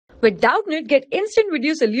With Doubtnut, get instant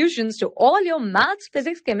video solutions to all your maths,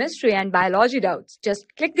 physics, chemistry, and biology doubts. Just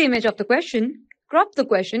click the image of the question, crop the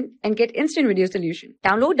question, and get instant video solution.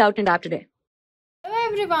 Download Doubtnut app today. Hello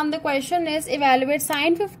everyone, the question is evaluate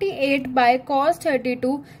sin 58 by cos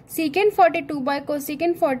 32, secant 42 by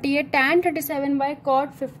cosecant 48, tan 37 by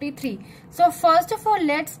cot 53. So first of all,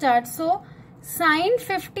 let's start. So sin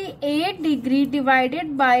 58 degree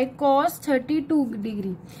divided by cos 32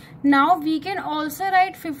 degree. Now we can also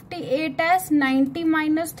write 58 as 90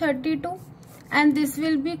 minus 32 and this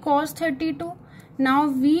will be cos 32. Now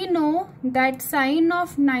we know that sine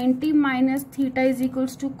of 90 minus theta is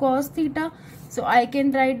equals to cos theta. So I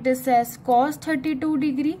can write this as cos 32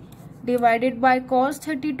 degree divided by cos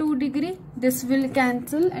 32 degree. This will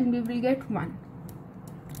cancel and we will get 1.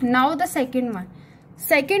 Now the second one.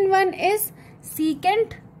 Second one is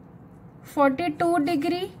secant 42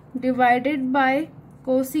 degree divided by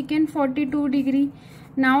cosecant 42 degree.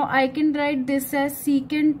 Now I can write this as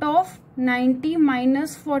secant of 90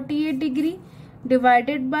 minus 48 degree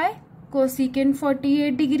divided by cosecant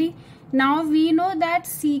 48 degree. Now we know that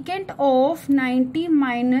secant of 90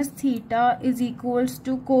 minus theta is equals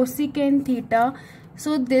to cosecant theta.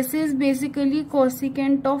 So this is basically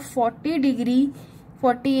cosecant of 40 degree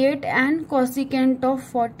 48 and cosecant of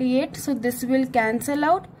 48. So this will cancel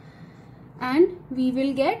out and we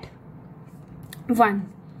will get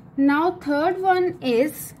 1. Now third one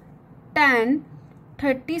is tan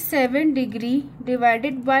 37 degree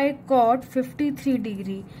divided by cot 53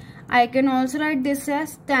 degree. I can also write this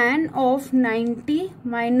as tan of 90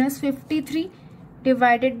 minus 53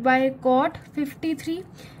 divided by cot 53.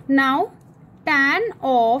 Now tan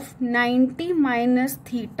of 90 minus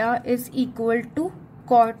theta is equal to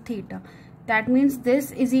cot theta. That means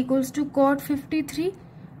this is equals to cot 53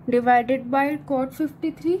 divided by cot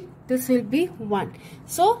 53. This will be 1.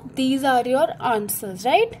 So these are your answers,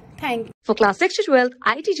 right? Thank you. For class 6 to 12,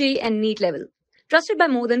 IIT JEE and NEET level. Trusted by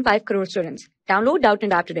more than 5 crore students. Download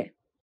Doubtnut app today.